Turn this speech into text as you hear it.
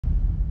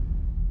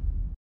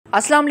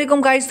अस्सलाम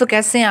वालेकुम गाइस। तो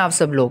कैसे हैं आप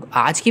सब लोग।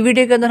 आज की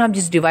वीडियो के अंदर हम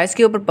जिस डिवाइस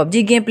के ऊपर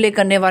पबजी गेम प्ले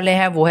करने वाले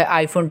हैं वो है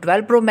iPhone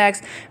 12 Pro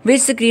Max with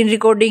screen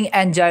recording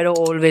and जायरो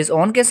always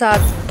on के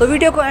साथ। तो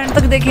वीडियो को एंड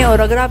तक देखें और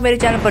अगर आप मेरे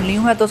चैनल पर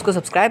न्यू हैं तो उसको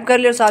सब्सक्राइब कर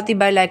ले और साथ ही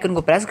बेल आइकन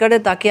को प्रेस कर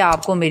दें ताकि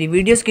आपको मेरी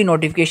वीडियोस की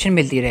नोटिफिकेशन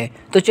मिलती रहे।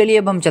 तो चलिए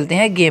अब हम चलते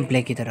हैं गेम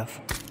प्ले की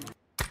तरफ।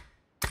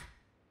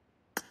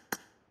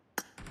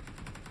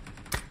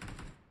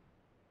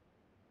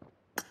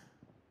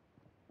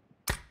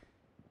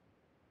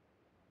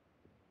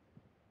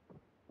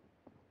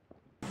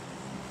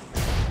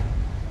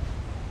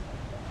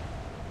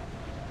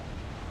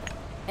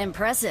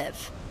 Impressive.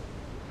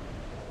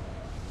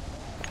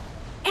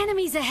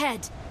 Enemies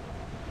ahead.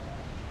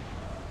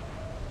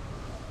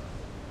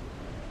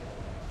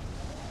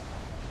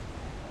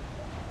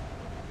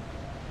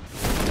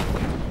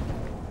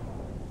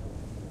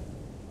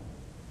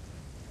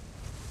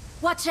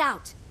 Watch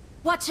out!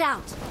 Watch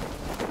out!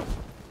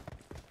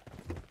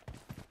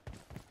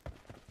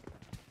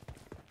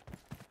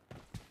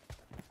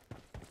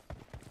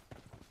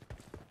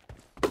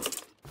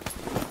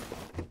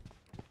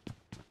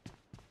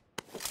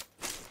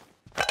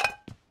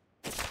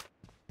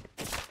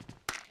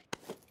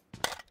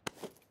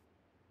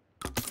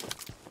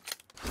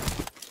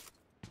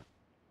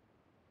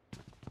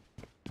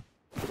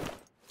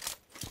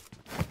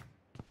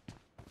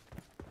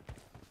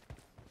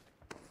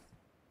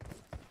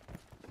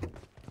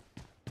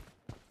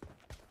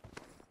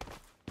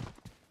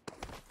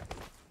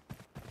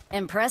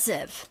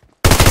 Impressive.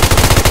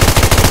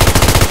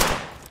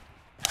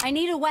 I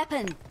need a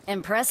weapon.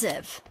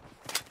 Impressive.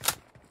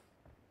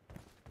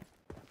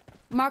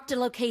 Marked a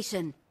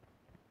location.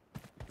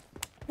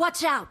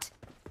 Watch out!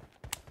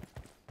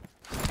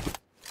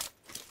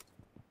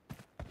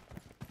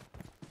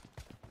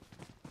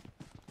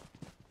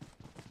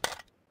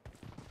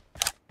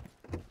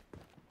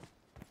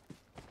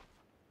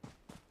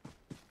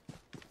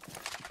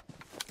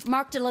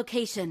 Marked a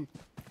location.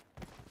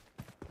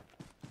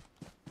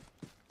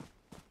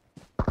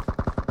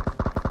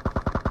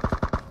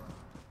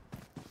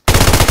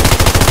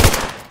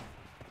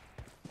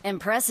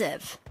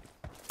 Impressive.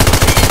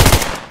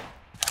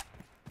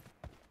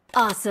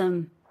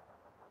 Awesome.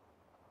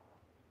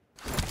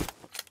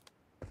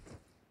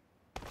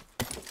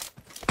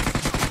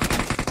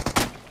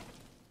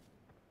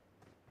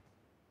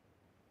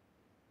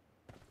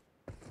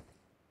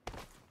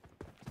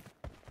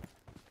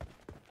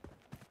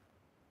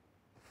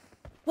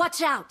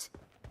 Watch out.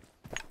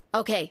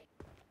 Okay.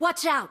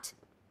 Watch out.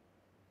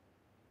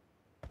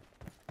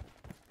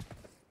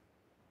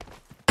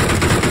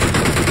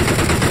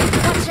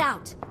 Watch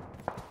out!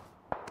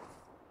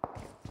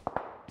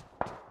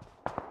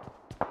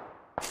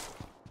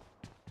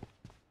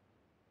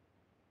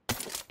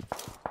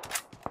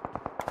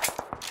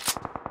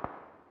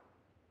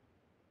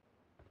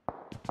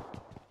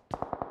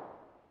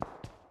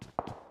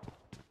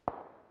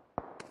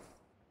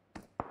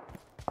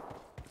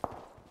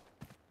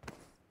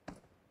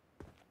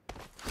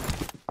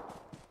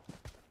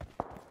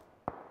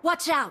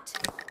 Watch out!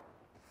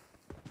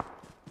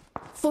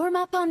 Form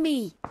up on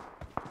me!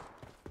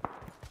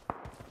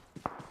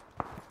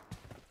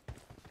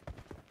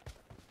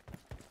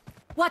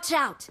 Watch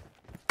out!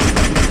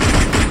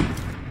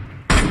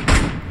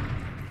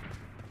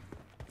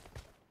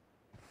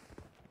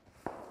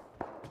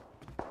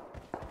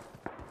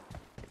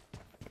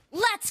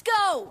 Let's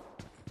go!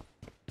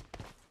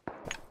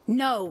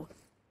 No!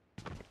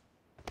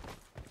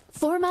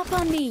 Form up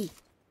on me!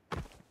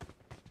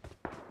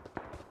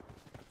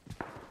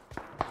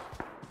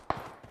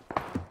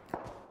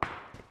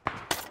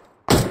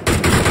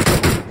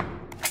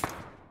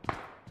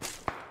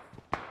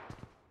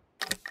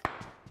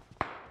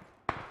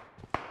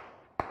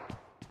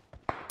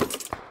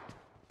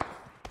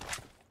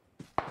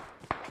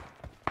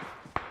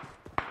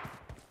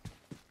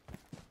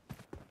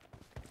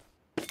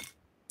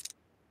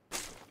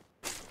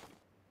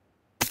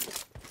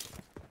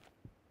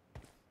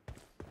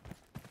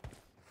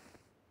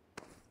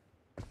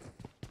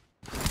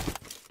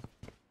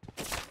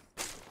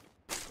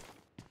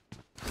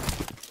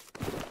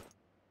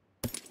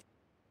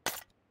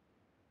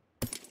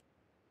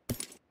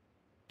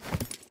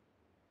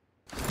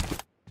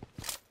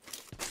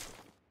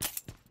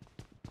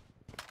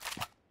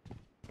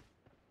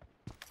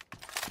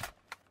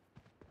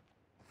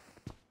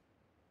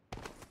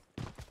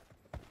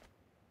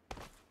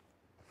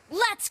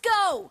 Let's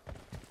go!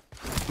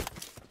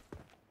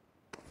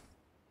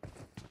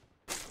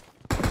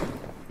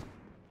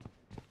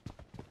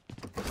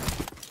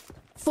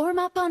 Form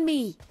up on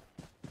me.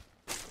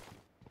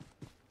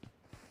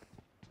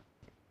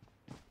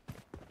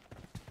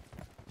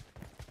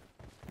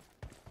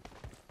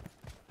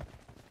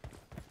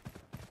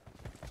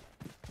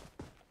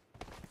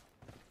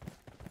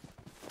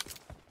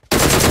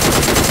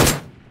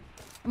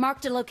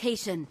 Marked a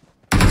location.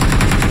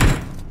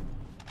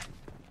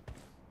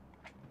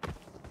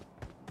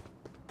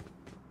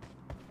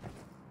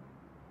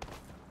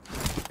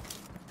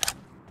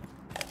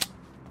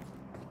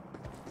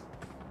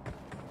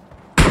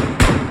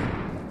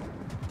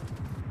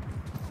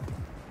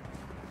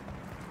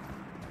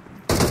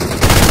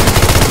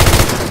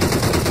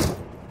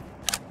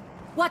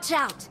 Watch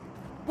out!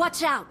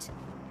 Watch out!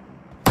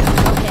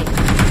 Okay.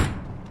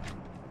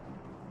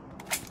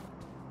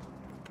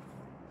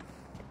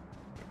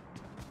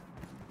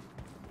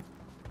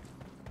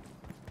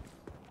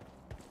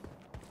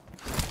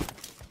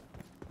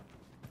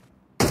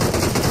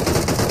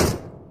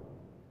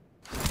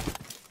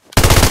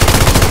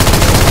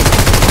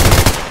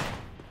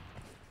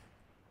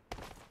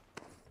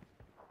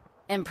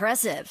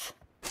 Impressive.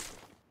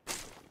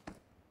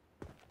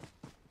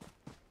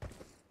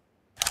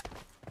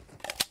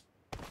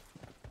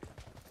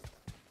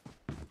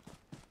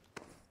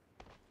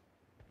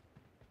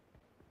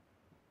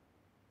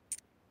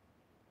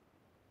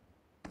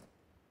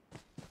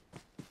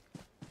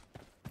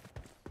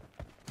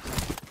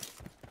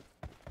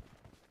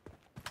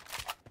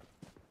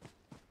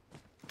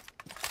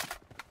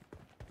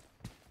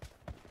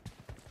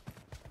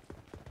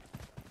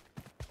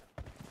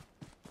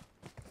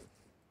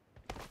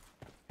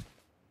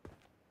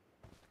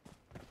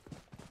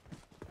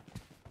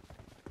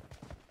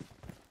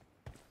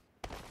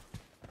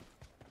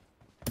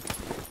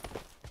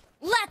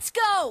 Let's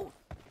go!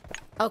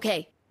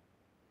 Okay.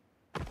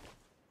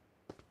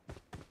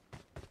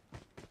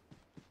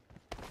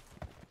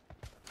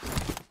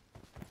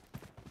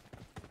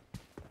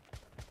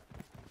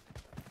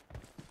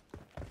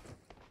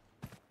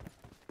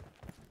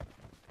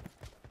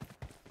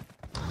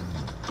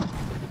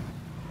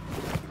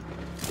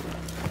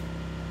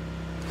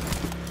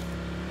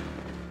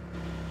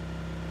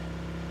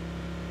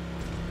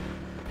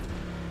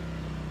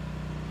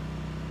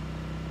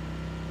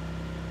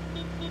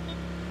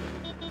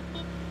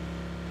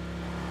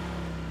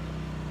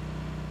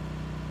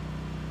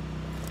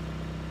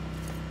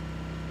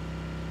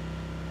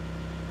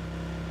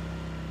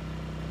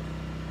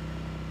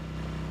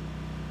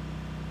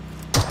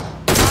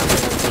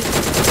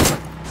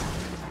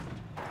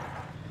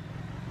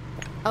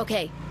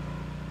 Okay.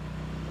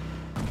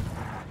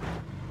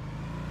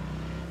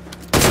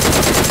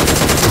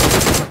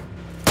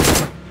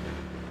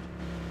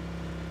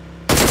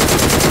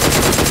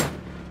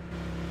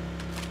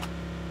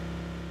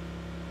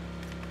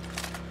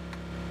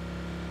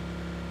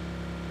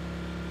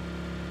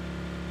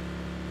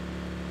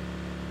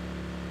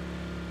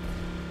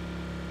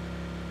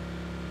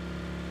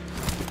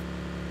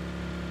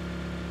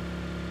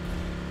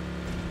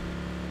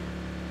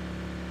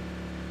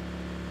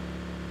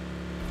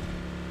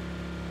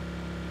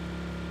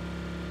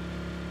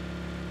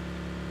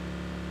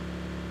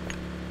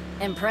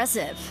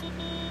 Impressive.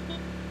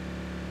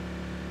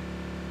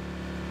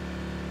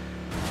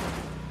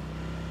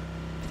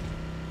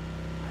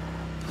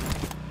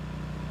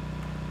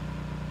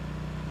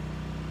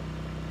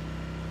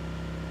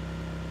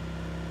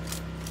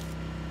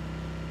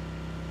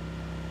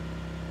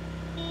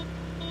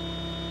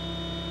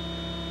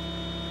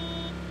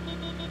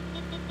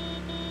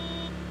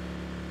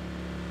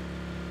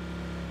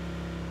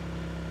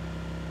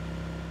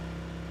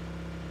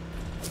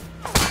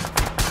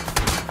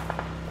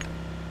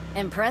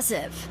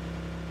 Impressive.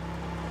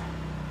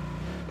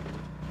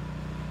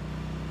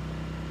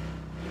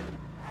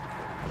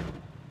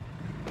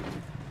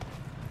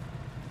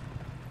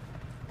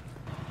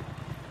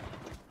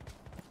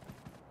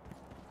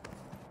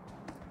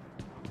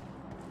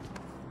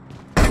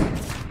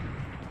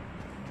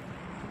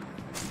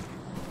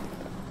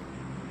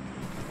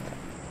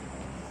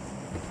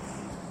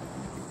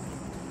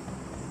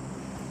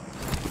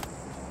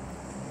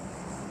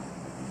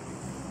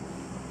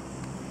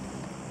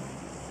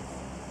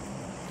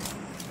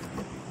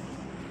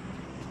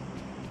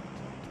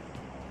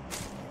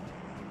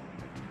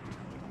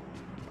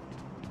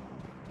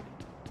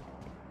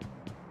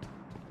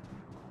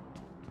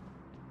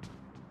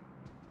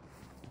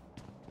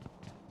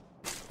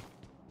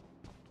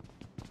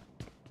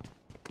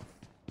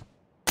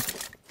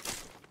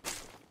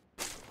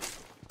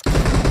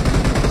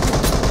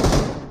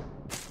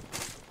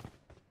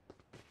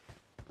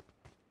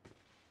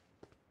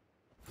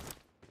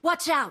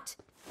 Watch out!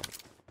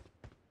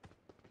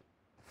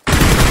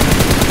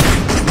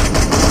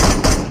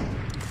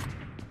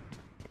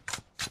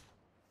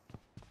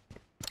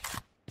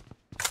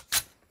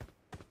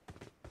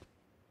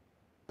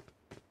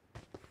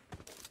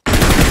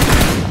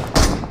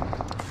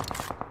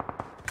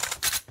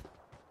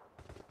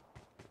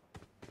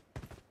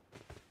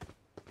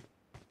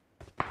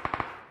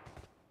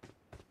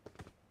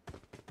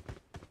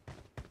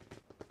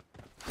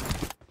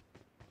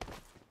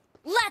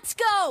 Let's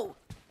go!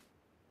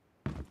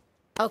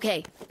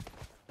 Okay.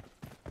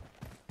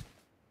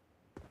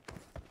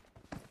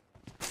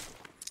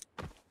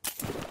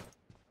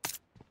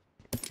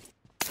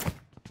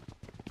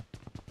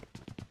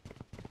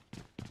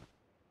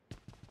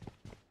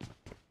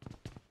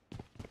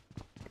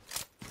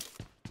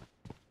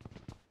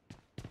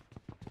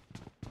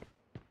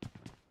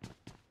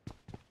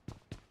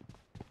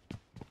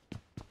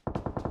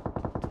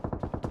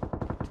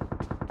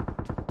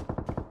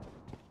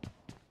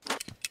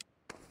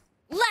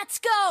 Let's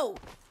go!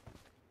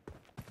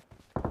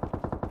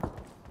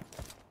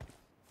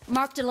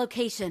 Marked a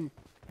location.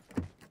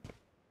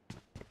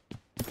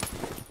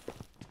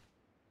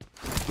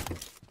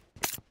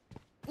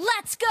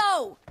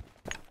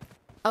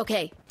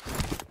 Okay.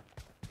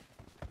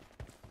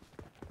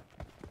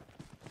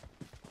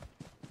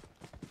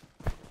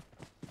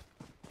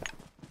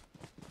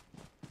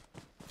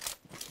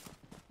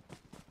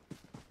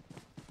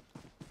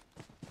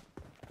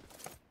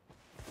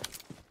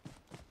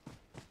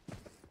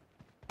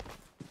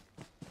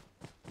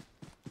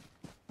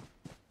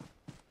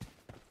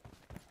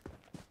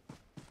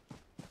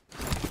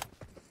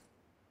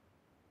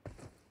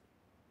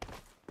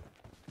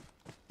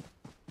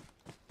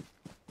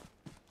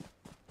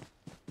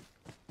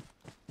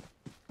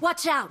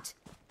 Watch out!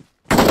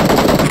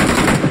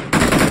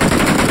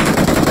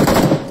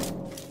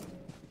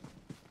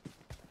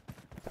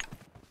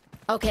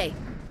 Okay.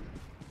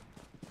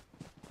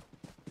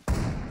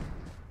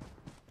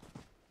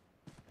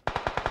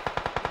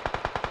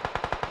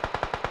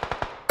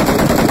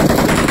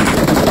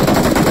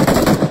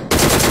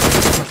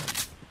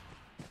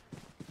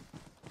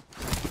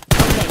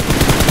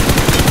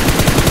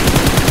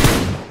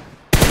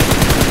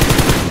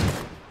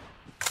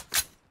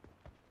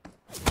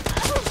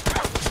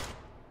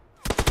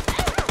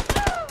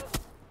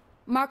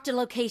 Marked a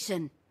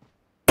location.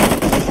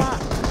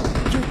 But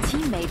your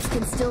teammates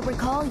can still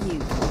recall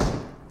you.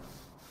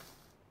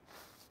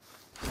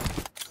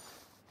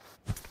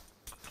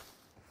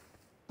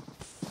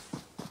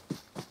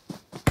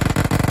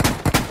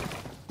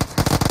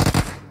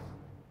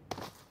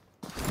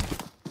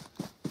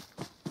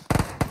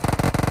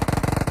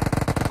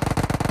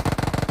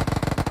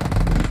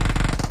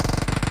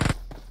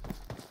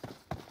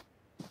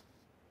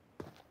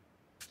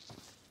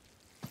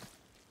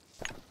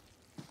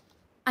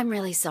 I'm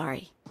really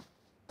sorry.